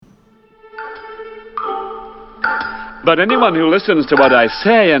But anyone who listens to what I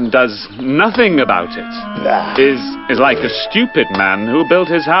say and does nothing about it is like a stupid man who built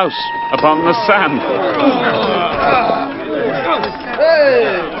his house upon the sand.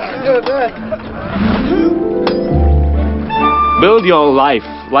 Build your life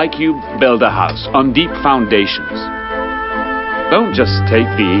like you build a house, on deep foundations. Don't just take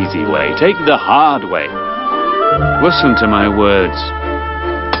the easy way, take the hard way. Listen to my words.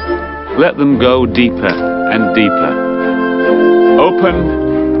 Let them go deeper and deeper.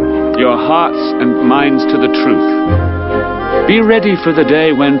 Open your hearts and minds to the truth. Be ready for the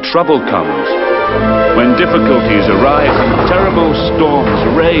day when trouble comes, when difficulties arise and terrible storms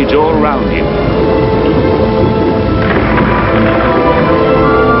rage all around you.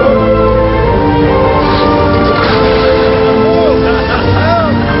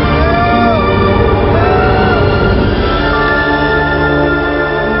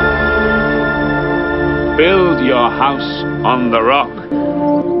 Build your house on the rock.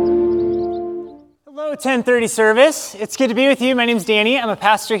 Hello, 1030 service. It's good to be with you. My name's Danny. I'm a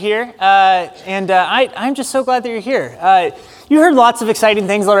pastor here, and I'm just so glad that you're here. You heard lots of exciting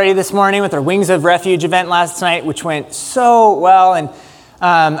things already this morning with our Wings of Refuge event last night, which went so well, and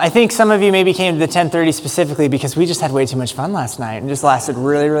I think some of you maybe came to the 1030 specifically because we just had way too much fun last night and just lasted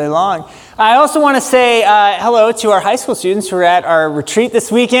really, really long. I also want to say hello to our high school students who are at our retreat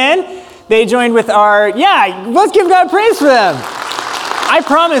this weekend. They joined with let's give God praise for them. I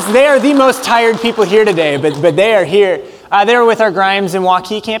promise they are the most tired people here today, but they are here. They were with our Grimes and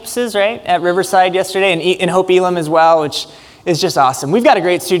Waukee campuses, right, at Riverside yesterday, and in Hope Elam as well, which is just awesome. We've got a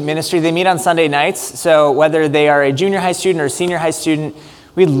great student ministry. They meet on Sunday nights, so whether they are a junior high student or a senior high student,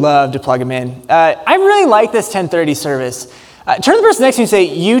 we'd love to plug them in. I really like this 1030 service. Turn to the person next to you and say,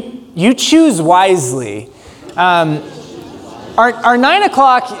 you choose wisely. Our 9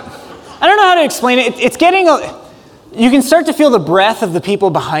 o'clock... I don't know how to explain it. It's getting, you can start to feel the breath of the people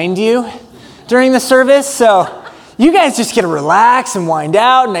behind you during the service. So you guys just get to relax and wind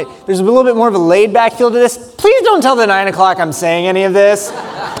out. And there's a little bit more of a laid back feel to this. Please don't tell the 9 o'clock I'm saying any of this.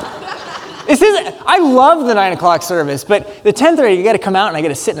 I love the 9 o'clock service, but the 10:30, you got to come out and I got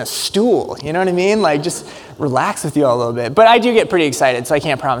to sit in a stool. You know what I mean? Like just relax with you all a little bit. But I do get pretty excited, so I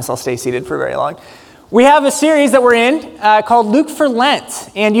can't promise I'll stay seated for very long. We have a series that we're in called Luke for Lent.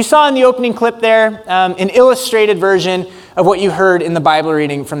 And you saw in the opening clip there an illustrated version of what you heard in the Bible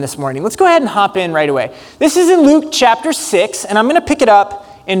reading from this morning. Let's go ahead and hop in right away. This is in Luke chapter 6, and I'm going to pick it up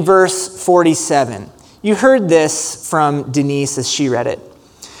in verse 47. You heard this from Denise as she read it.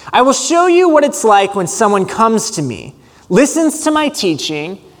 I will show you what it's like when someone comes to me, listens to my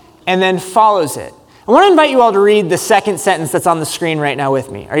teaching, and then follows it. I want to invite you all to read the second sentence that's on the screen right now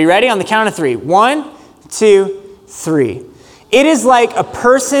with me. Are you ready? On the count of 3. 1, 2, 3. It is like a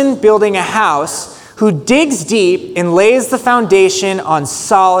person building a house who digs deep and lays the foundation on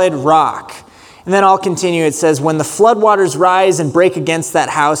solid rock. And then I'll continue. It says, when the floodwaters rise and break against that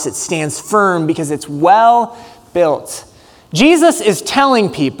house, it stands firm because it's well built. Jesus is telling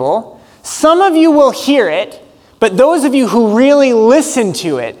people, some of you will hear it, but those of you who really listen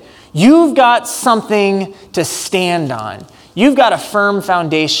to it, you've got something to stand on. You've got a firm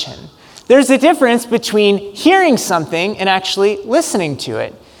foundation. There's a difference between hearing something and actually listening to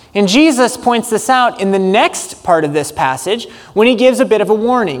it. And Jesus points this out in the next part of this passage when he gives a bit of a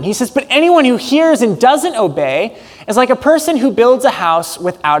warning. He says, but anyone who hears and doesn't obey is like a person who builds a house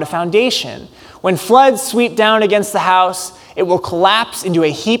without a foundation. When floods sweep down against the house, it will collapse into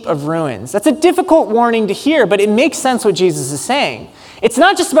a heap of ruins. That's a difficult warning to hear, but it makes sense what Jesus is saying. It's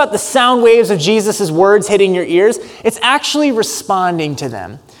not just about the sound waves of Jesus' words hitting your ears. It's actually responding to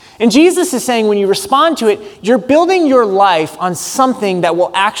them. And Jesus is saying when you respond to it, you're building your life on something that will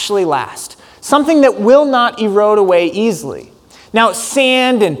actually last, something that will not erode away easily. Now,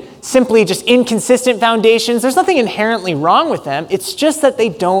 sand and simply just inconsistent foundations, there's nothing inherently wrong with them. It's just that they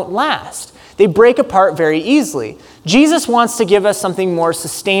don't last. They break apart very easily. Jesus wants to give us something more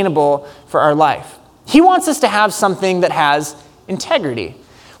sustainable for our life. He wants us to have something that has integrity.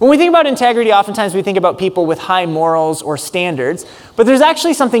 When we think about integrity, oftentimes we think about people with high morals or standards, but there's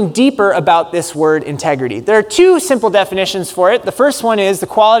actually something deeper about this word integrity. There are 2 simple definitions for it. The first one is the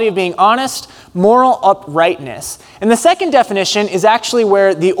quality of being honest, moral uprightness. And the second definition is actually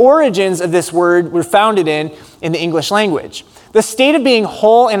where the origins of this word were founded in the English language. The state of being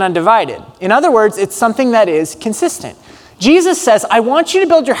whole and undivided. In other words, it's something that is consistent. Jesus says, I want you to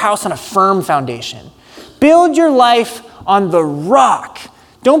build your house on a firm foundation. Build your life on the rock.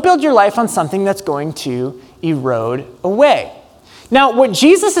 Don't build your life on something that's going to erode away. Now, what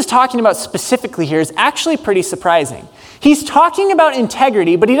Jesus is talking about specifically here is actually pretty surprising. He's talking about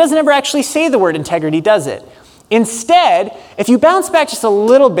integrity, but he doesn't ever actually say the word integrity, does it? Instead, if you bounce back just a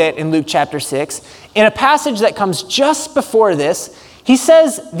little bit in Luke chapter 6, in a passage that comes just before this, he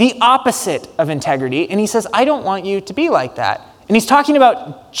says the opposite of integrity, and he says, I don't want you to be like that. And he's talking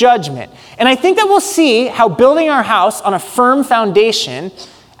about judgment. And I think that we'll see how building our house on a firm foundation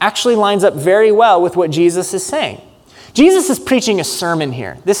actually lines up very well with what Jesus is saying. Jesus is preaching a sermon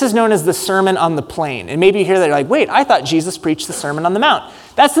here. This is known as the Sermon on the Plain. And maybe you hear that, you're like, wait, I thought Jesus preached the Sermon on the Mount.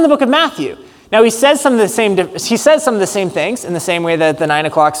 That's in the book of Matthew. Now, he says some of the same things in the same way that at the 9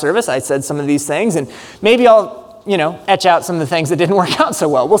 o'clock service, I said some of these things. And maybe I'll, etch out some of the things that didn't work out so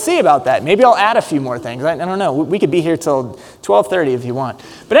well. We'll see about that. Maybe I'll add a few more things. I don't know. We could be here till 12:30 if you want.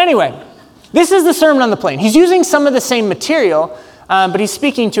 But anyway, this is the Sermon on the Plain. He's using some of the same material, but he's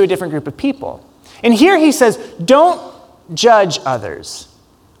speaking to a different group of people. And here he says, don't judge others.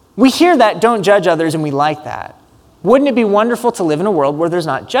 We hear that, don't judge others, and we like that. Wouldn't it be wonderful to live in a world where there's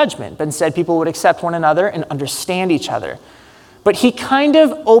not judgment, but instead people would accept one another and understand each other? But he kind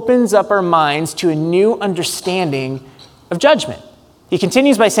of opens up our minds to a new understanding of judgment. He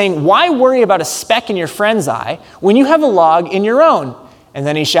continues by saying, why worry about a speck in your friend's eye when you have a log in your own? And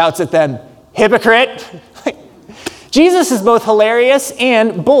then he shouts at them, hypocrite. Jesus is both hilarious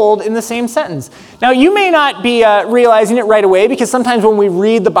and bold in the same sentence. Now, you may not be realizing it right away because sometimes when we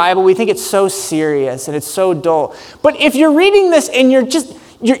read the Bible, we think it's so serious and it's so dull. But if you're reading this and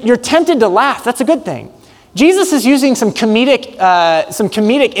you're tempted to laugh, that's a good thing. Jesus is using some comedic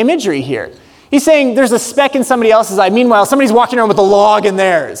imagery here. He's saying there's a speck in somebody else's eye. Meanwhile, somebody's walking around with a log in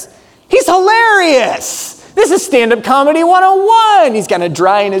theirs. He's hilarious. This is stand-up comedy 101. He's kind of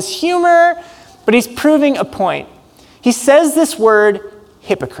dry in his humor, but he's proving a point. He says this word,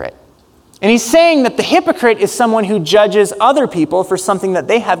 hypocrite. And he's saying that the hypocrite is someone who judges other people for something that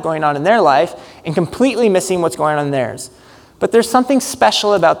they have going on in their life and completely missing what's going on in theirs. But there's something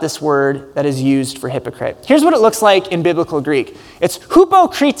special about this word that is used for hypocrite. Here's what it looks like in biblical Greek. It's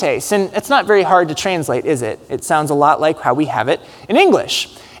hypokrites, and it's not very hard to translate, is it? It sounds a lot like how we have it in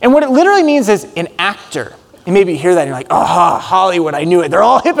English. And what it literally means is an actor. And maybe you hear that and you're like, oh, Hollywood, I knew it. They're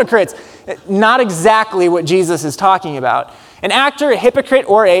all hypocrites. Not exactly what Jesus is talking about. An actor, a hypocrite,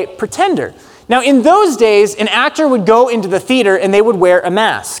 or a pretender. Now, in those days, an actor would go into the theater and they would wear a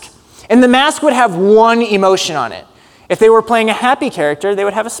mask. And the mask would have one emotion on it. If they were playing a happy character, they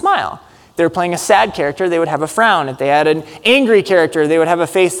would have a smile. If they were playing a sad character, they would have a frown. If they had an angry character, they would have a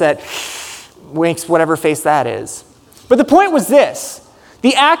face that winks, whatever face that is. But the point was this.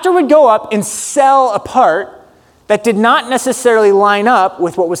 The actor would go up and sell a part that did not necessarily line up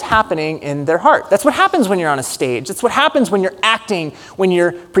with what was happening in their heart. That's what happens when you're on a stage. That's what happens when you're acting, when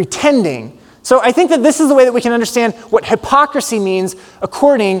you're pretending. So I think that this is the way that we can understand what hypocrisy means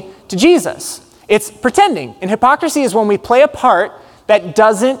according to Jesus. It's pretending. And hypocrisy is when we play a part that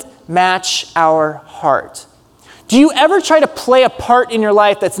doesn't match our heart. Do you ever try to play a part in your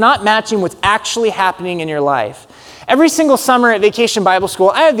life that's not matching what's actually happening in your life? Every single summer at Vacation Bible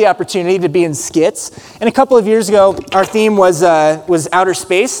School, I had the opportunity to be in skits. And a couple of years ago, our theme was outer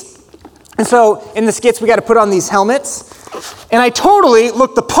space. And so in the skits, we got to put on these helmets. And I totally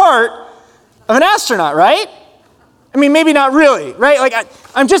looked the part of an astronaut, right? I mean, maybe not really, right? Like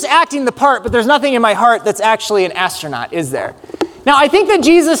I'm just acting the part, but there's nothing in my heart that's actually an astronaut, is there? Now, I think that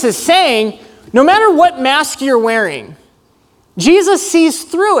Jesus is saying, no matter what mask you're wearing, Jesus sees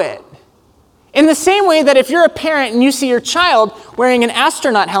through it. In the same way that if you're a parent and you see your child wearing an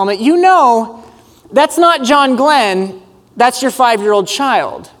astronaut helmet, you know that's not John Glenn, that's your 5-year-old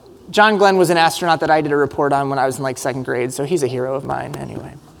child. John Glenn was an astronaut that I did a report on when I was in second grade, so he's a hero of mine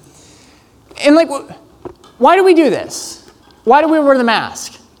anyway. And why do we do this? Why do we wear the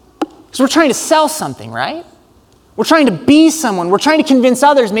mask? Because we're trying to sell something, right? We're trying to be someone. We're trying to convince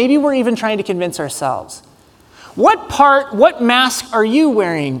others. Maybe we're even trying to convince ourselves. What mask are you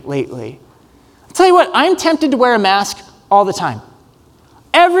wearing lately? I'll tell you what, I'm tempted to wear a mask all the time.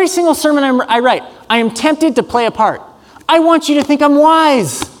 Every single sermon I write, I am tempted to play a part. I want you to think I'm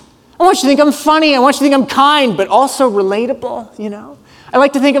wise. I want you to think I'm funny. I want you to think I'm kind, but also relatable, you know? I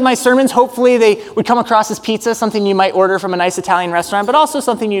like to think of my sermons, hopefully they would come across as pizza, something you might order from a nice Italian restaurant, but also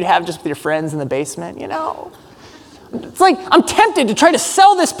something you'd have just with your friends in the basement, you know? It's like I'm tempted to try to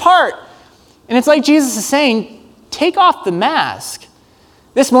sell this part. And it's like Jesus is saying, take off the mask.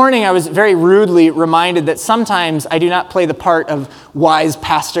 This morning I was very rudely reminded that sometimes I do not play the part of wise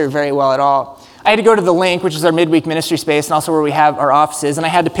pastor very well at all. I had to go to the Link, which is our midweek ministry space, and also where we have our offices, and I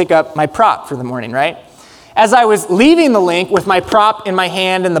had to pick up my prop for the morning, right? As I was leaving the Link with my prop in my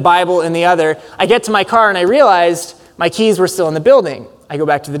hand and the Bible in the other, I get to my car and I realized my keys were still in the building. I go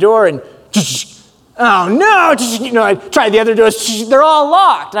back to the door and, oh no, I tried the other doors, they're all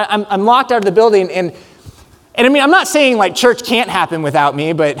locked. I'm locked out of the building, and And I mean, I'm not saying like church can't happen without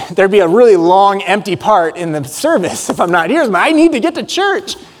me, but there'd be a really long, empty part in the service if I'm not here. I need to get to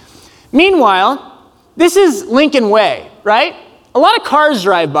church. Meanwhile, this is Lincoln Way, right? A lot of cars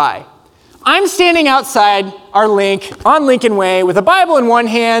drive by. I'm standing outside our Link on Lincoln Way with a Bible in one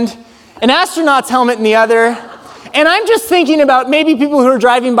hand, an astronaut's helmet in the other, and I'm just thinking about maybe people who are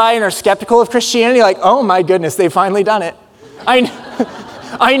driving by and are skeptical of Christianity, like, oh my goodness, they've finally done it.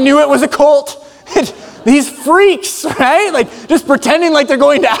 I knew it was a cult. These freaks, right? Like just pretending like they're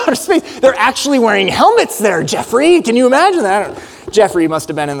going to outer space. They're actually wearing helmets there, Jeffrey. Can you imagine that? Jeffrey must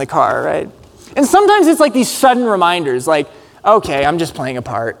have been in the car, right? And sometimes it's like these sudden reminders, like, okay, I'm just playing a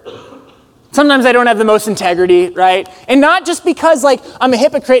part. Sometimes I don't have the most integrity, right? And not just because like I'm a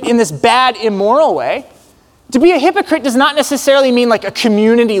hypocrite in this bad, immoral way. To be a hypocrite does not necessarily mean like a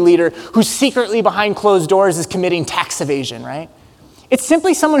community leader who secretly behind closed doors is committing tax evasion, right? It's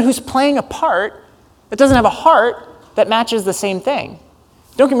simply someone who's playing a part that doesn't have a heart that matches the same thing.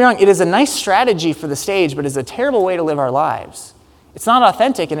 Don't get me wrong, it is a nice strategy for the stage, but it's a terrible way to live our lives. It's not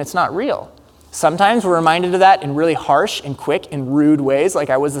authentic and it's not real. Sometimes we're reminded of that in really harsh and quick and rude ways, like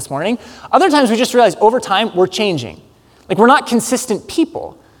I was this morning. Other times we just realize over time we're changing. Like we're not consistent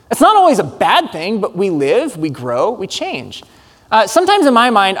people. It's not always a bad thing, but we live, we grow, we change. Sometimes in my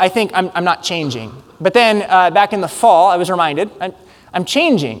mind, I think I'm not changing. But then back in the fall, I was reminded, I'm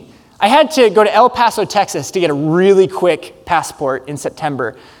changing. I had to go to El Paso, Texas to get a really quick passport in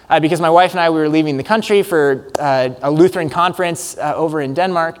September because my wife and I, we were leaving the country for a Lutheran conference over in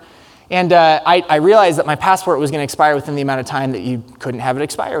Denmark. And I realized that my passport was going to expire within the amount of time that you couldn't have it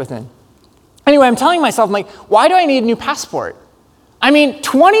expire within. Anyway, I'm telling myself, I'm like, why do I need a new passport? I mean,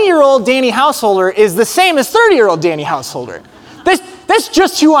 20-year-old Danny Householder is the same as 30-year-old Danny Householder. That's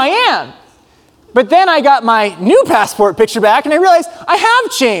just who I am. But then I got my new passport picture back and I realized I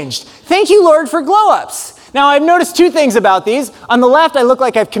have changed. Thank you, Lord, for glow-ups. Now, I've noticed two things about these. On the left, I look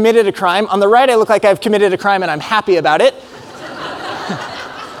like I've committed a crime. On the right, I look like I've committed a crime and I'm happy about it.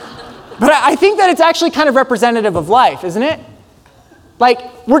 But I think that it's actually kind of representative of life, isn't it?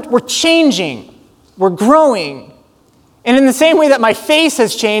 Like, we're changing. We're growing. And in the same way that my face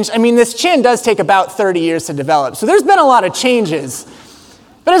has changed, I mean, this chin does take about 30 years to develop. So there's been a lot of changes.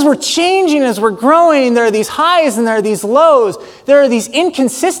 But as we're changing, as we're growing, there are these highs and there are these lows. There are these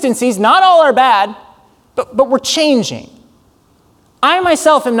inconsistencies. Not all are bad, but we're changing. I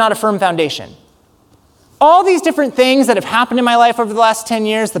myself am not a firm foundation. All these different things that have happened in my life over the last 10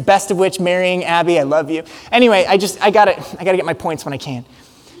 years, the best of which marrying Abby, I love you. Anyway, I gotta get my points when I can.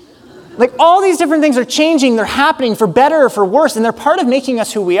 Like all these different things are changing, they're happening for better or for worse, and they're part of making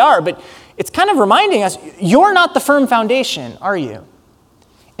us who we are. But it's kind of reminding us, you're not the firm foundation, are you?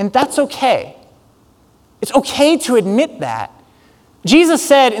 And that's okay. It's okay to admit that. Jesus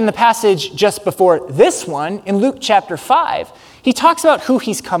said in the passage just before this one, in Luke chapter 5, he talks about who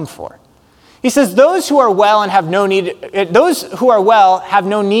he's come for. He says, those who are well have no need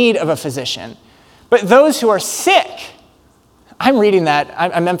of a physician, but those who are sick, I'm reading that,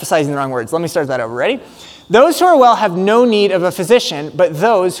 I'm emphasizing the wrong words. Let me start that over. Ready? Those who are well have no need of a physician, but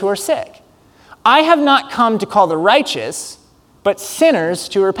those who are sick. I have not come to call the righteous, but sinners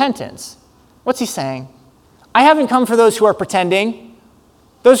to repentance. What's he saying? I haven't come for those who are pretending,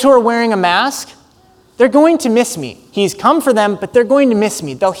 those who are wearing a mask. They're going to miss me. He's come for them, but they're going to miss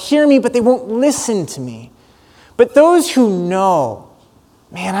me. They'll hear me, but they won't listen to me. But those who know,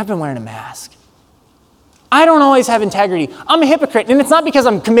 man, I've been wearing a mask. I don't always have integrity. I'm a hypocrite, and it's not because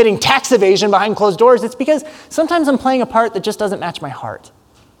I'm committing tax evasion behind closed doors. It's because sometimes I'm playing a part that just doesn't match my heart.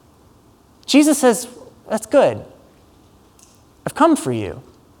 Jesus says, that's good. I've come for you.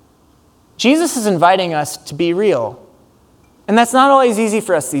 Jesus is inviting us to be real. And that's not always easy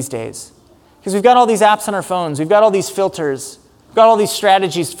for us these days. Because we've got all these apps on our phones. We've got all these filters. We've got all these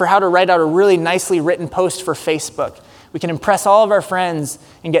strategies for how to write out a really nicely written post for Facebook. We can impress all of our friends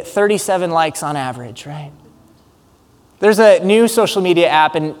and get 37 likes on average, right? There's a new social media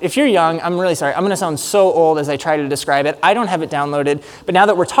app, and if you're young, I'm really sorry. I'm going to sound so old as I try to describe it. I don't have it downloaded, but now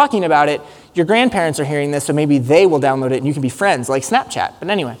that we're talking about it, your grandparents are hearing this, so maybe they will download it and you can be friends, like Snapchat. But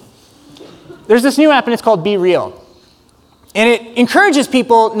anyway, there's this new app, and it's called Be Real. And it encourages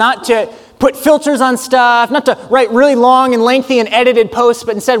people not to put filters on stuff, not to write really long and lengthy and edited posts,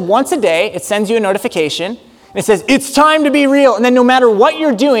 but instead once a day, it sends you a notification. And it says, it's time to be real. And then no matter what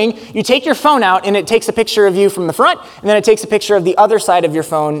you're doing, you take your phone out and it takes a picture of you from the front, and then it takes a picture of the other side of your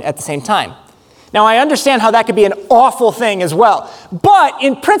phone at the same time. Now, I understand how that could be an awful thing as well. But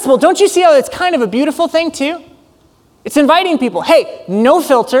in principle, don't you see how it's kind of a beautiful thing too? It's inviting people, hey, no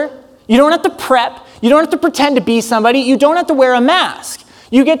filter. You don't have to prep. You don't have to pretend to be somebody. You don't have to wear a mask.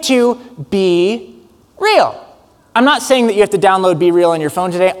 You get to be real. I'm not saying that you have to download Be Real on your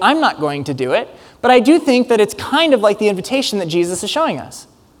phone today. I'm not going to do it. But I do think that it's kind of like the invitation that Jesus is showing us.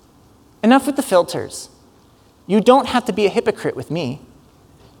 Enough with the filters. You don't have to be a hypocrite with me.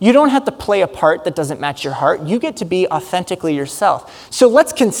 You don't have to play a part that doesn't match your heart. You get to be authentically yourself. So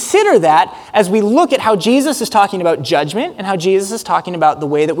let's consider that as we look at how Jesus is talking about judgment and how Jesus is talking about the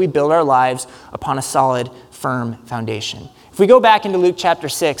way that we build our lives upon a solid, firm foundation. If we go back into Luke chapter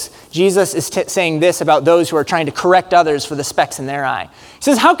 6, Jesus is saying this about those who are trying to correct others for the specks in their eye. He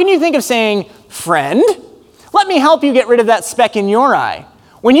says, how can you think of saying, friend, let me help you get rid of that speck in your eye,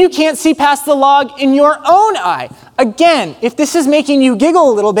 when you can't see past the log in your own eye? Again, if this is making you giggle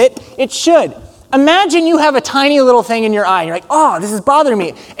a little bit, it should. Imagine you have a tiny little thing in your eye. You're like, oh, this is bothering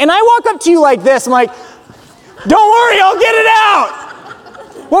me. And I walk up to you like this. I'm like, don't worry, I'll get it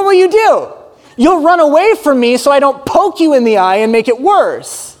out. What will you do? You'll run away from me so I don't poke you in the eye and make it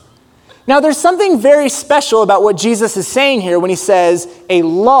worse. Now, there's something very special about what Jesus is saying here when he says a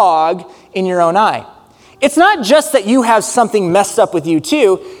log in your own eye. It's not just that you have something messed up with you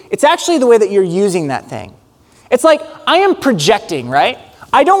too. It's actually the way that you're using that thing. It's like, I am projecting, right?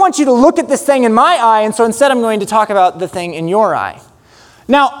 I don't want you to look at this thing in my eye, and so instead I'm going to talk about the thing in your eye.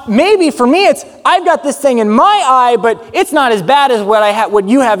 Now, maybe for me it's, I've got this thing in my eye, but it's not as bad as what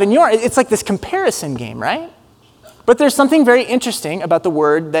you have in your eye. It's like this comparison game, right? But there's something very interesting about the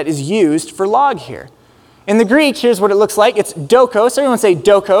word that is used for log here. In the Greek, here's what it looks like. It's dokos. Everyone say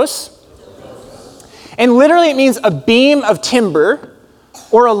dokos. And literally it means a beam of timber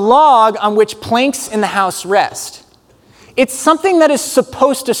or a log on which planks in the house rest. It's something that is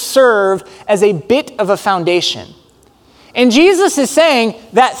supposed to serve as a bit of a foundation. And Jesus is saying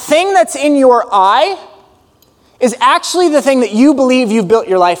that thing that's in your eye is actually the thing that you believe you've built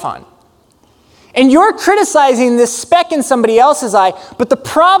your life on. And you're criticizing this speck in somebody else's eye, but the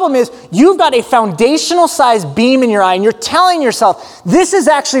problem is you've got a foundational sized beam in your eye and you're telling yourself, this is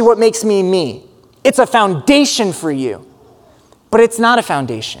actually what makes me me. It's a foundation for you, but it's not a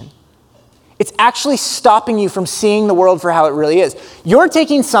foundation. It's actually stopping you from seeing the world for how it really is. You're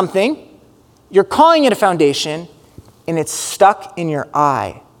taking something, you're calling it a foundation, and it's stuck in your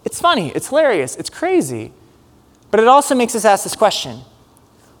eye. It's funny, it's hilarious, it's crazy. But it also makes us ask this question.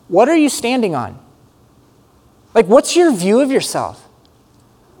 What are you standing on? Like, what's your view of yourself?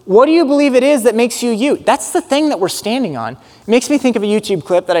 What do you believe it is that makes you you? That's the thing that we're standing on. It makes me think of a YouTube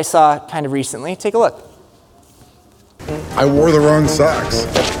clip that I saw kind of recently. Take a look. I wore the wrong socks.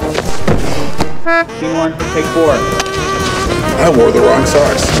 Scene one, take 4. I wore the wrong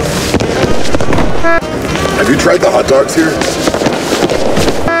socks. Have you tried the hot dogs here?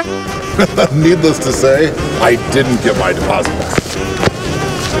 Needless to say, I didn't get my deposit back.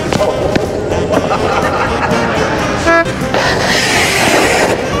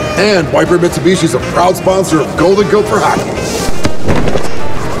 And Wiper Mitsubishi is a proud sponsor of Golden Goat for Hockey.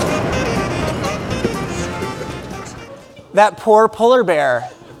 That poor polar bear.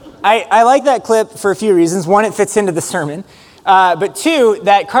 I like that clip for a few reasons. One, it fits into the sermon. But two,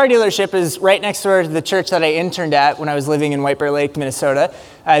 that car dealership is right next door to the church that I interned at when I was living in White Bear Lake, Minnesota,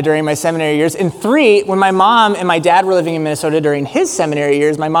 during my seminary years. And 3, when my mom and my dad were living in Minnesota during his seminary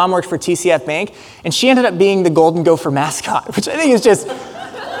years, my mom worked for TCF Bank, and she ended up being the Golden Gopher mascot, which I think is just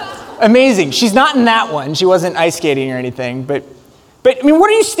amazing. She's not in that one. She wasn't ice skating or anything. But I mean, what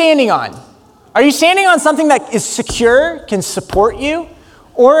are you standing on? Are you standing on something that is secure, can support you?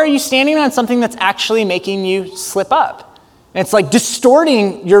 Or are you standing on something that's actually making you slip up? And it's like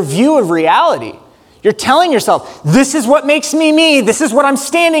distorting your view of reality. You're telling yourself, this is what makes me me. This is what I'm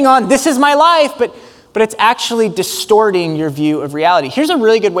standing on. This is my life. But it's actually distorting your view of reality. Here's a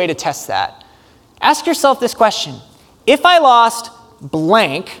really good way to test that. Ask yourself this question. If I lost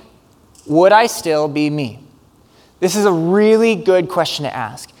blank, would I still be me? This is a really good question to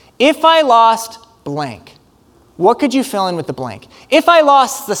ask. If I lost blank, what could you fill in with the blank? If I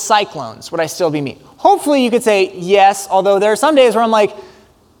lost the cyclones, would I still be me? Hopefully you could say yes, although there are some days where I'm like,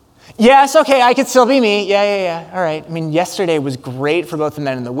 yes, okay, I could still be me. Yeah, all right. I mean, yesterday was great for both the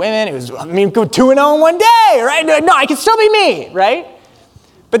men and the women. It was, go 2-0 in one day, right? No, I could still be me, right?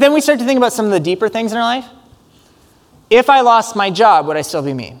 But then we start to think about some of the deeper things in our life. If I lost my job, would I still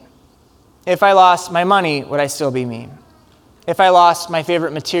be me? If I lost my money, would I still be me? If I lost my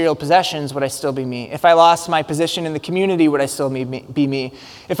favorite material possessions, would I still be me? If I lost my position in the community, would I still be me?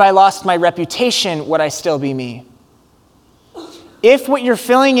 If I lost my reputation, would I still be me? If what you're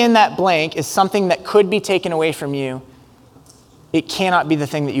filling in that blank is something that could be taken away from you, it cannot be the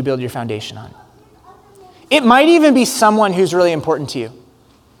thing that you build your foundation on. It might even be someone who's really important to you.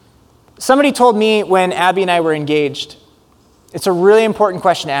 Somebody told me when Abby and I were engaged, it's a really important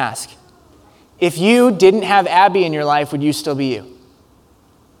question to ask. if you didn't have Abby in your life, would you still be you?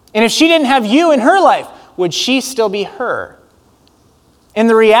 And if she didn't have you in her life, would she still be her? And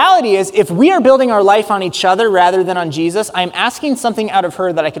the reality is, if we are building our life on each other rather than on Jesus, I'm asking something out of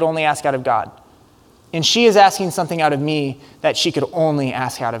her that I could only ask out of God. And she is asking something out of me that she could only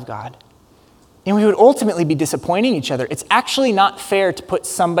ask out of God. And we would ultimately be disappointing each other. It's actually not fair to put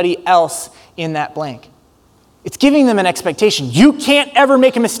somebody else in that blank. It's giving them an expectation. You can't ever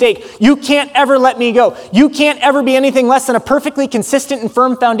make a mistake. You can't ever let me go. You can't ever be anything less than a perfectly consistent and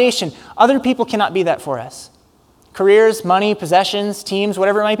firm foundation. Other people cannot be that for us. Careers, money, possessions, teams,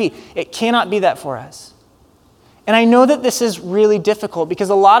 whatever it might be. It cannot be that for us. And I know that this is really difficult because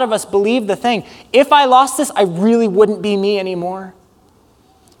a lot of us believe the thing, if I lost this, I really wouldn't be me anymore.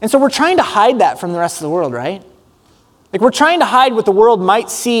 And so we're trying to hide that from the rest of the world, right? Like we're trying to hide what the world might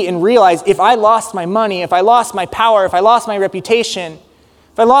see and realize if I lost my money, if I lost my power, if I lost my reputation,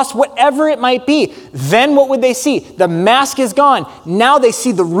 if I lost whatever it might be, then what would they see? The mask is gone. Now they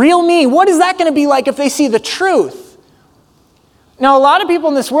see the real me. What is that going to be like if they see the truth? Now, a lot of people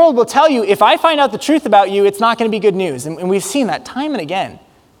in this world will tell you, if I find out the truth about you, it's not going to be good news. And we've seen that time and again.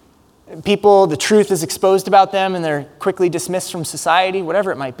 People, the truth is exposed about them and they're quickly dismissed from society,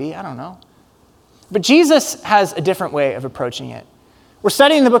 whatever it might be, I don't know. But Jesus has a different way of approaching it. We're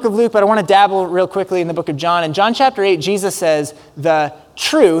studying the book of Luke, but I want to dabble real quickly in the book of John. In John chapter 8, Jesus says, the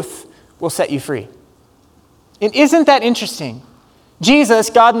truth will set you free. And isn't that interesting? Jesus,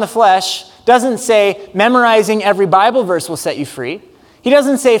 God in the flesh, doesn't say memorizing every Bible verse will set you free. He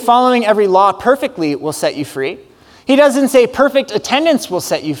doesn't say following every law perfectly will set you free. He doesn't say perfect attendance will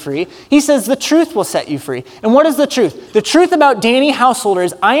set you free. He says the truth will set you free. And what is the truth? The truth about Danny Householder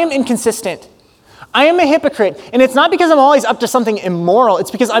is I am inconsistent. I am a hypocrite. And it's not because I'm always up to something immoral.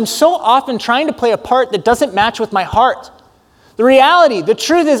 It's because I'm so often trying to play a part that doesn't match with my heart. The reality, the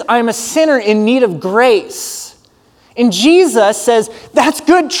truth is I am a sinner in need of grace. And Jesus says, that's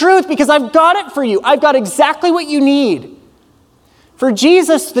good truth because I've got it for you. I've got exactly what you need. For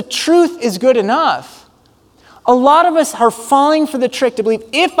Jesus, the truth is good enough. A lot of us are falling for the trick to believe,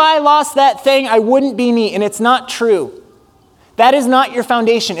 if I lost that thing, I wouldn't be me. And it's not true. That is not your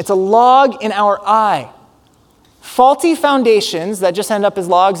foundation. It's a log in our eye. Faulty foundations that just end up as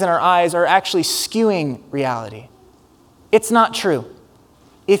logs in our eyes are actually skewing reality. It's not true.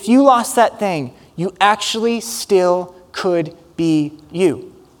 If you lost that thing, you actually still could be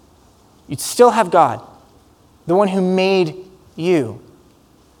you. You'd still have God, the one who made you.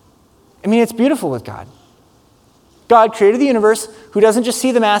 I mean, it's beautiful with God. God created the universe, who doesn't just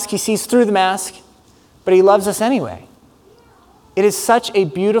see the mask, he sees through the mask, but he loves us anyway. It is such a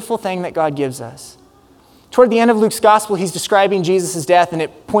beautiful thing that God gives us. Toward the end of Luke's gospel, he's describing Jesus' death, and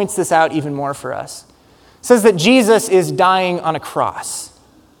it points this out even more for us. It says that Jesus is dying on a cross.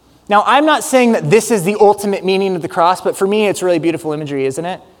 Now, I'm not saying that this is the ultimate meaning of the cross, but for me, it's really beautiful imagery, isn't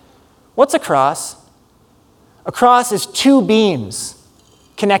it? What's a cross? A cross is two beams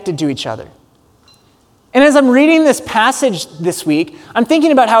connected to each other. And as I'm reading this passage this week, I'm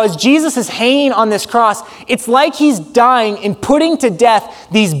thinking about how as Jesus is hanging on this cross, it's like he's dying and putting to death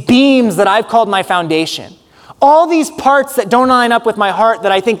these beams that I've called my foundation. All these parts that don't line up with my heart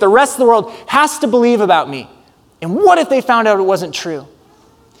that I think the rest of the world has to believe about me. And what if they found out it wasn't true?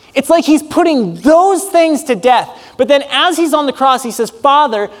 It's like he's putting those things to death. But then as he's on the cross, he says,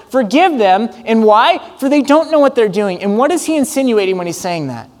 Father, forgive them. And why? For they don't know what they're doing. And what is he insinuating when he's saying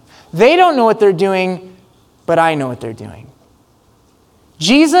that? They don't know what they're doing, but I know what they're doing.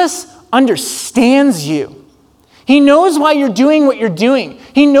 Jesus understands you. He knows why you're doing what you're doing.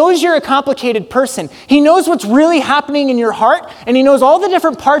 He knows you're a complicated person. He knows what's really happening in your heart, and he knows all the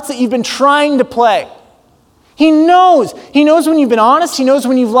different parts that you've been trying to play. He knows. He knows when you've been honest. He knows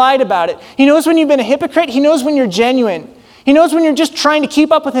when you've lied about it. He knows when you've been a hypocrite. He knows when you're genuine. He knows when you're just trying to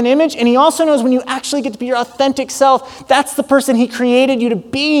keep up with an image, and he also knows when you actually get to be your authentic self. That's the person he created you to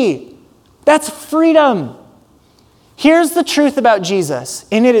be. That's freedom. Here's the truth about Jesus,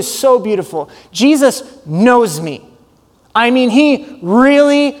 and it is so beautiful. Jesus knows me. I mean, he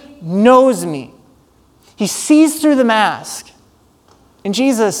really knows me. He sees through the mask, and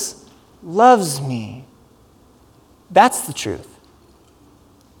Jesus loves me. That's the truth.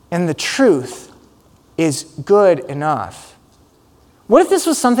 And the truth is good enough. What if this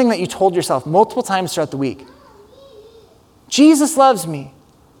was something that you told yourself multiple times throughout the week? Jesus loves me.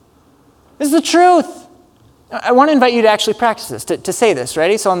 This is the truth. I want to invite you to actually practice this, to say this.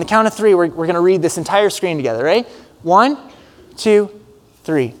 Ready? So on the count of three, we're going to read this entire screen together, right? 1, 2,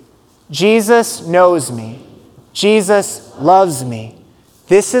 3. Jesus knows me. Jesus loves me.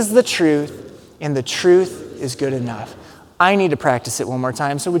 This is the truth, and the truth is good enough. I need to practice it one more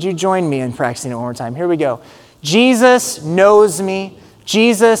time, so would you join me in practicing it one more time? Here we go. Jesus knows me.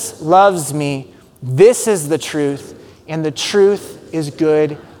 Jesus loves me. This is the truth, and the truth is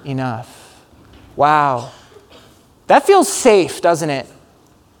good enough. Wow. That feels safe, doesn't it?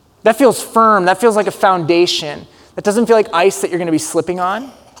 That feels firm. That feels like a foundation. That doesn't feel like ice that you're going to be slipping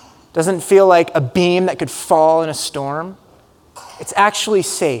on. Doesn't feel like a beam that could fall in a storm. It's actually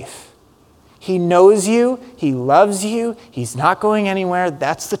safe. He knows you. He loves you. He's not going anywhere.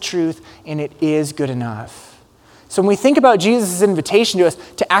 That's the truth, and it is good enough. So when we think about Jesus' invitation to us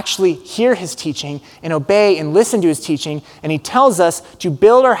to actually hear his teaching and obey and listen to his teaching, and he tells us to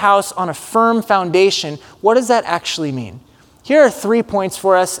build our house on a firm foundation, what does that actually mean? Here are 3 points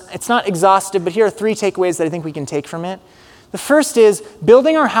for us. It's not exhaustive, but here are 3 takeaways that I think we can take from it. The first is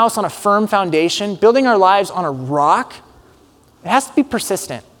building our house on a firm foundation, building our lives on a rock. It has to be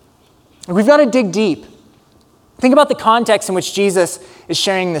persistent. We've got to dig deep. Think about the context in which Jesus is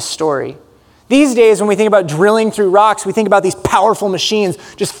sharing this story. These days, when we think about drilling through rocks, we think about these powerful machines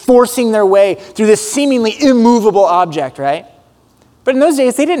just forcing their way through this seemingly immovable object, right? But in those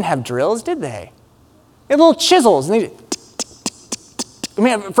days, they didn't have drills, did they? They had little chisels, and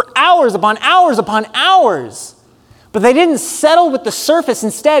for hours upon hours upon hours. But they didn't settle with the surface.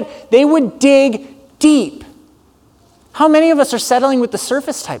 Instead, they would dig deep. How many of us are settling with the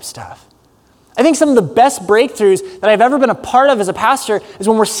surface type stuff? I think some of the best breakthroughs that I've ever been a part of as a pastor is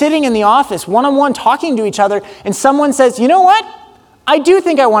when we're sitting in the office, one-on-one, talking to each other, and someone says, you know what? I do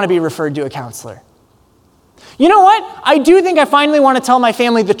think I want to be referred to a counselor. You know what? I do think I finally want to tell my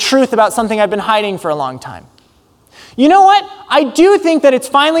family the truth about something I've been hiding for a long time. You know what? I do think that it's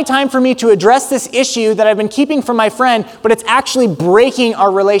finally time for me to address this issue that I've been keeping from my friend, but it's actually breaking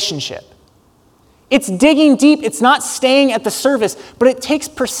our relationship. It's digging deep. It's not staying at the surface, but it takes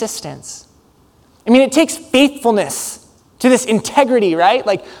persistence. It takes faithfulness to this integrity, right?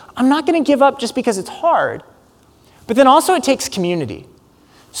 Like, I'm not going to give up just because it's hard. But then also it takes community.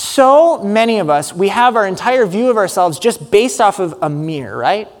 So many of us, we have our entire view of ourselves just based off of a mirror,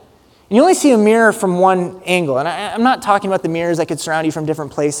 right? And you only see a mirror from one angle. And I'm not talking about the mirrors that could surround you from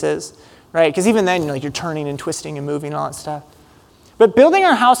different places, right? Because even then, you're turning and twisting and moving and all that stuff. But building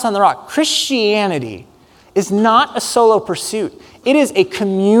our house on the rock, Christianity is not a solo pursuit. It is a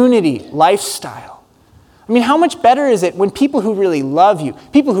community lifestyle. How much better is it when people who really love you,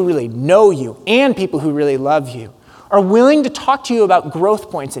 people who really know you, and people who really love you are willing to talk to you about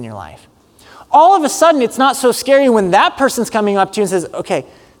growth points in your life? All of a sudden, it's not so scary when that person's coming up to you and says, okay,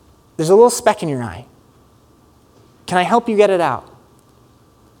 there's a little speck in your eye. Can I help you get it out?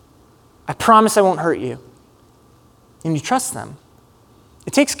 I promise I won't hurt you. And you trust them.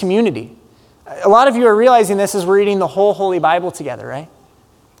 It takes community. A lot of you are realizing this as we're reading the whole Holy Bible together, right?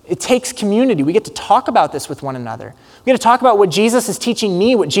 It takes community. We get to talk about this with one another. We get to talk about what Jesus is teaching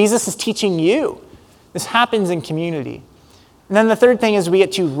me, what Jesus is teaching you. This happens in community. And then the third thing is we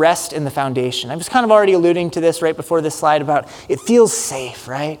get to rest in the foundation. I was kind of already alluding to this right before this slide about it feels safe,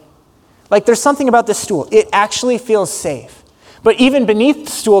 right? Like there's something about this stool. It actually feels safe. But even beneath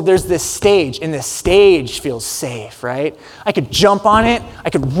the stool, there's this stage, and this stage feels safe, right? I could jump on it,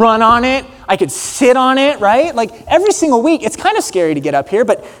 I could run on it, I could sit on it, right? Like every single week, it's kind of scary to get up here,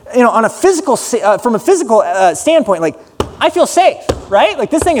 but on a physical, from a physical standpoint, like I feel safe, right?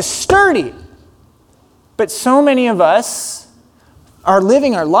 Like this thing is sturdy. But so many of us are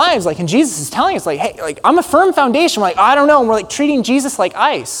living our lives like, and Jesus is telling us, like, hey, like I'm a firm foundation. We're like, I don't know, and we're like treating Jesus like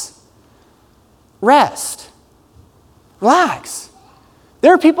ice. Rest. Relax.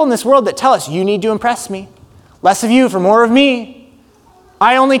 There are people in this world that tell us, you need to impress me. Less of you for more of me.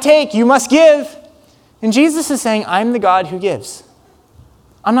 I only take, you must give. And Jesus is saying, I'm the God who gives.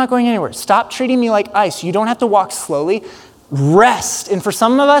 I'm not going anywhere. Stop treating me like ice. You don't have to walk slowly. Rest. And for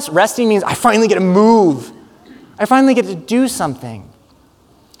some of us, resting means I finally get to move. I finally get to do something.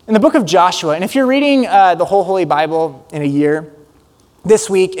 In the book of Joshua, and if you're reading the whole Holy Bible in a year, this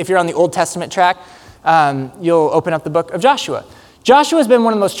week, if you're on the Old Testament track, you'll open up the book of Joshua. Joshua has been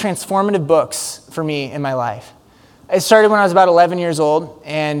one of the most transformative books for me in my life. It started when I was about 11 years old,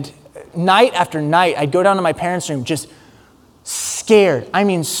 and night after night, I'd go down to my parents' room just scared.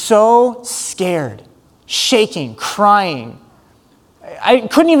 So scared, shaking, crying. I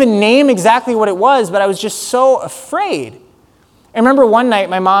couldn't even name exactly what it was, but I was just so afraid. I remember one night,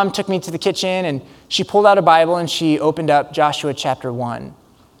 my mom took me to the kitchen, and she pulled out a Bible, and she opened up Joshua chapter 1.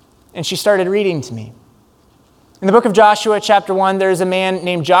 And she started reading to me. In the book of Joshua, chapter 1, there's a man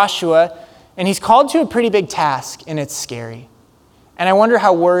named Joshua, and he's called to a pretty big task, and it's scary. And I wonder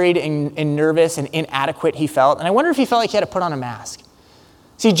how worried and nervous and inadequate he felt. And I wonder if he felt like he had to put on a mask.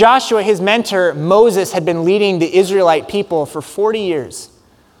 See, Joshua, his mentor, Moses, had been leading the Israelite people for 40 years.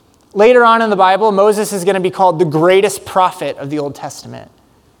 Later on in the Bible, Moses is going to be called the greatest prophet of the Old Testament.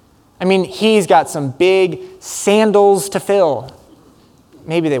 I mean, he's got some big sandals to fill.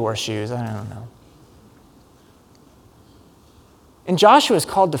 Maybe they wore shoes, I don't know. And Joshua is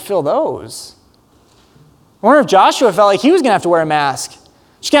called to fill those. I wonder if Joshua felt like he was going to have to wear a mask.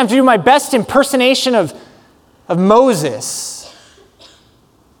 Just going to have to do my best impersonation of Moses.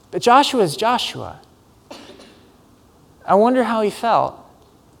 But Joshua is Joshua. I wonder how he felt.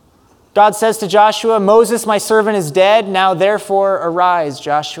 God says to Joshua, Moses, my servant, is dead. Now therefore arise,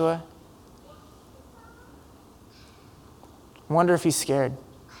 Joshua. I wonder if he's scared.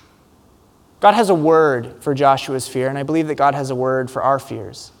 God has a word for Joshua's fear, and I believe that God has a word for our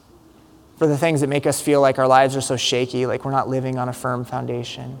fears, for the things that make us feel like our lives are so shaky, like we're not living on a firm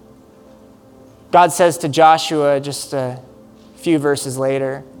foundation. God says to Joshua just a few verses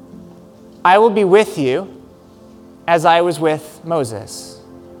later, I will be with you as I was with Moses.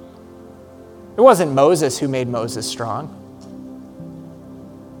 It wasn't Moses who made Moses strong.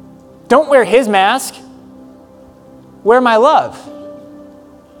 Don't wear his mask. Wear my love.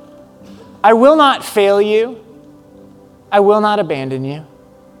 I will not fail you. I will not abandon you.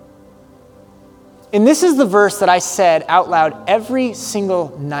 And this is the verse that I said out loud every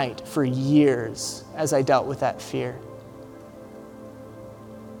single night for years as I dealt with that fear.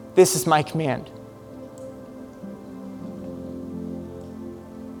 This is my command.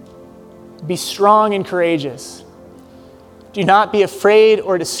 Be strong and courageous. Do not be afraid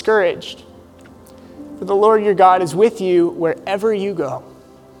or discouraged, for the Lord your God is with you wherever you go.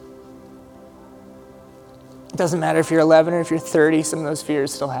 It doesn't matter if you're 11 or if you're 30, some of those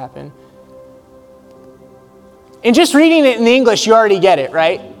fears still happen. And just reading it in the English, you already get it,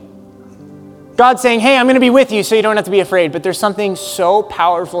 right? God's saying, hey, I'm going to be with you so you don't have to be afraid. But there's something so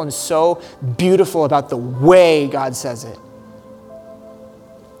powerful and so beautiful about the way God says it.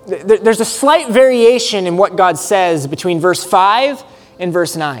 There's a slight variation in what God says between verse 5 and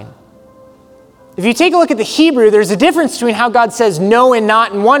verse 9. If you take a look at the Hebrew, there's a difference between how God says no and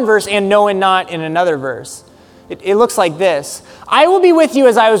not in one verse and no and not in another verse. It looks like this. I will be with you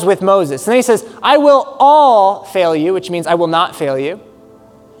as I was with Moses. And then he says, I will all fail you, which means I will not fail you.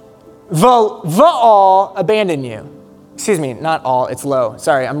 All abandon you. Excuse me, not all, it's low.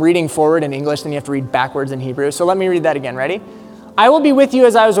 Sorry, I'm reading forward in English, then you have to read backwards in Hebrew. So let me read that again. Ready? I will be with you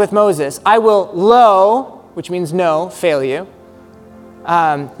as I was with Moses. I will which means no, fail you.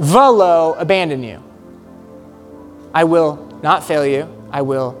 Abandon you. I will not fail you. I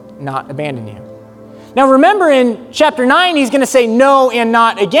will not abandon you. Now remember in chapter 9, he's going to say no and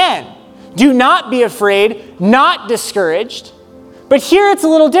not again. Do not be afraid, not discouraged. But here it's a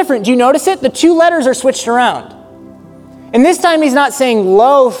little different. Do you notice it? The two letters are switched around. And this time he's not saying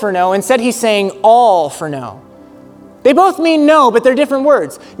lo for no. Instead he's saying all for no. They both mean no, but they're different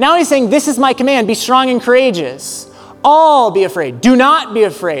words. Now he's saying, this is my command. Be strong and courageous. All be afraid. Do not be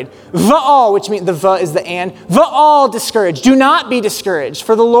afraid. Va'al, which means the va is the and. Va'al discouraged. Do not be discouraged,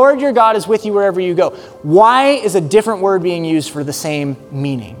 for the Lord your God is with you wherever you go. Why is a different word being used for the same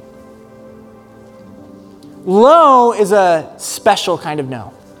meaning? Lo is a special kind of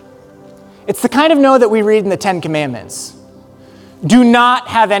no. It's the kind of no that we read in the Ten Commandments. Do not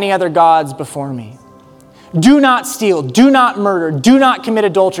have any other gods before me. Do not steal, do not murder, do not commit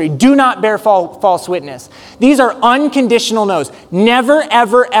adultery, do not bear false witness. These are unconditional no's. Never,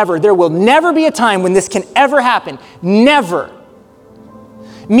 ever, ever. There will never be a time when this can ever happen. Never.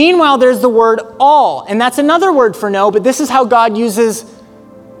 Meanwhile, there's the word all, and that's another word for no, but this is what God uses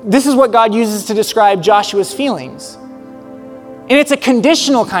to describe Joshua's feelings. And it's a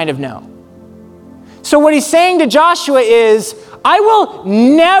conditional kind of no. So what he's saying to Joshua is, I will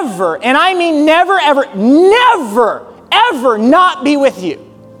never, and I mean never, ever, never, ever not be with you.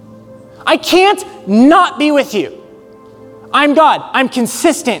 I can't not be with you. I'm God. I'm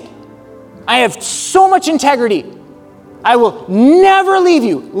consistent. I have so much integrity. I will never leave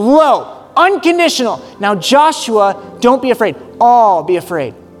you. Lo, unconditional. Now, Joshua, don't be afraid. All be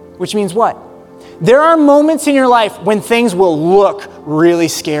afraid. Which means what? There are moments in your life when things will look really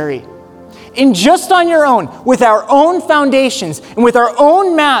scary. And just on your own, with our own foundations and with our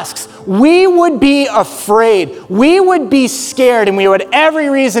own masks, we would be afraid. We would be scared, and we would have every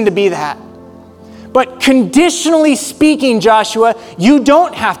reason to be that. But conditionally speaking, Joshua, you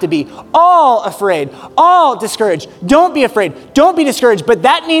don't have to be all afraid, all discouraged. Don't be afraid. Don't be discouraged. But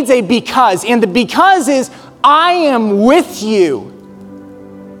that needs a because. And the because is, I am with you.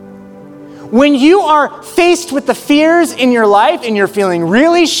 When you are faced with the fears in your life and you're feeling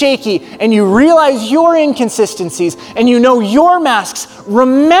really shaky and you realize your inconsistencies and you know your masks,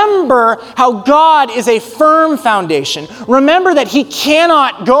 remember how God is a firm foundation. Remember that he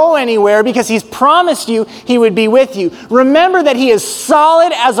cannot go anywhere because he's promised you he would be with you. Remember that he is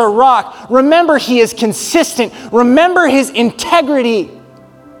solid as a rock. Remember he is consistent. Remember his integrity.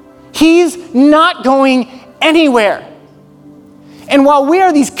 He's not going anywhere. And while we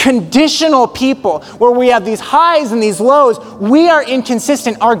are these conditional people, where we have these highs and these lows, we are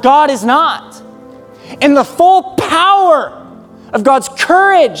inconsistent. Our God is not. And the full power of God's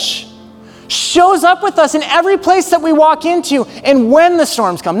courage shows up with us in every place that we walk into. And when the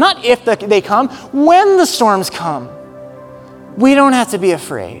storms come, not if they come, when the storms come, we don't have to be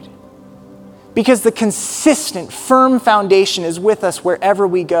afraid. Because the consistent, firm foundation is with us wherever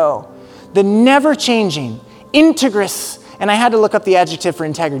we go. The never-changing, integrous, and I had to look up the adjective for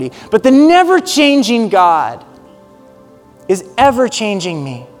integrity, but the never-changing God is ever changing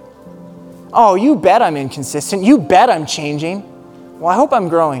me. Oh, you bet I'm inconsistent. You bet I'm changing. Well, I hope I'm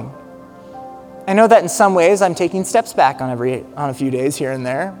growing. I know that in some ways I'm taking steps back on a few days here and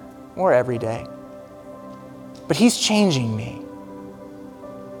there, or every day. But he's changing me.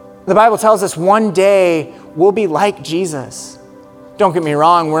 The Bible tells us one day we'll be like Jesus. Don't get me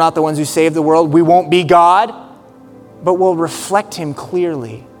wrong, we're not the ones who save the world. We won't be God. But we'll reflect him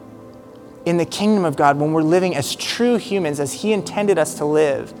clearly in the kingdom of God when we're living as true humans, as he intended us to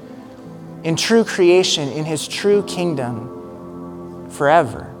live, in true creation, in his true kingdom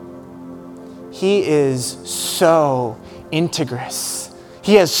forever. He is so integrous.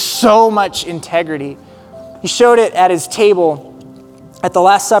 He has so much integrity. He showed it at his table at the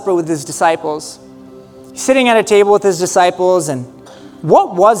Last Supper with his disciples. He's sitting at a table with his disciples, and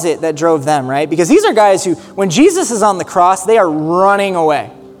what was it that drove them, right? Because these are guys who, when Jesus is on the cross, they are running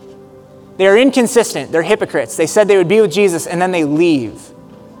away. They are inconsistent. They're hypocrites. They said they would be with Jesus, and then they leave.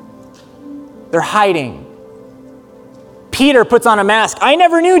 They're hiding. Peter puts on a mask. I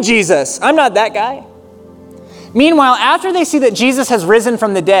never knew Jesus. I'm not that guy. Meanwhile, after they see that Jesus has risen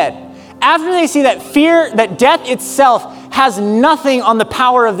from the dead, after they see that death itself has nothing on the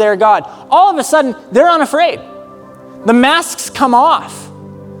power of their God, all of a sudden, they're unafraid. The masks come off.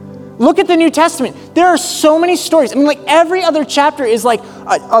 Look at the New Testament. There are so many stories. I mean, like every other chapter is like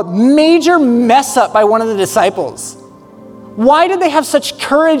a major mess up by one of the disciples. Why did they have such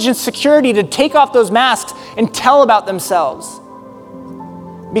courage and security to take off those masks and tell about themselves?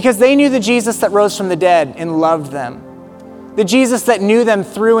 Because they knew the Jesus that rose from the dead and loved them. The Jesus that knew them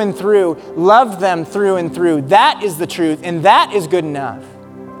through and through, loved them through and through. That is the truth, and that is good enough.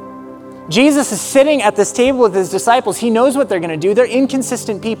 Jesus is sitting at this table with his disciples. He knows what they're going to do. They're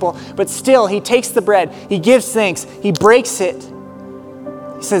inconsistent people, but still he takes the bread, he gives thanks, he breaks it.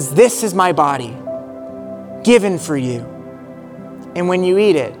 He says, "This is my body, given for you. And when you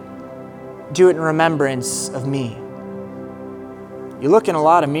eat it, do it in remembrance of me." You look in a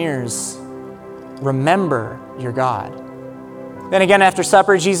lot of mirrors. Remember your God. Then again, after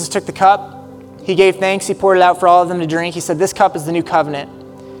supper, Jesus took the cup. He gave thanks. He poured it out for all of them to drink. He said, "This cup is the new covenant.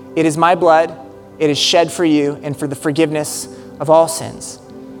 It is my blood. It is shed for you and for the forgiveness of all sins.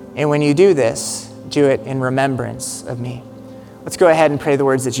 And when you do this, do it in remembrance of me." Let's go ahead and pray the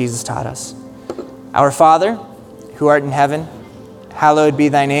words that Jesus taught us. Our Father, who art in heaven, hallowed be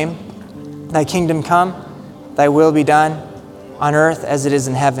thy name. Thy kingdom come, thy will be done, on earth as it is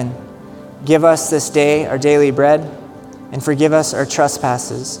in heaven. Give us this day our daily bread, and forgive us our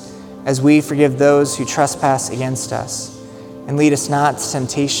trespasses, as we forgive those who trespass against us. And lead us not to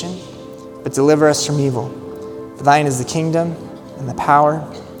temptation, but deliver us from evil. For thine is the kingdom, and the power,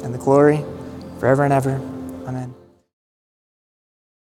 and the glory, forever and ever. Amen.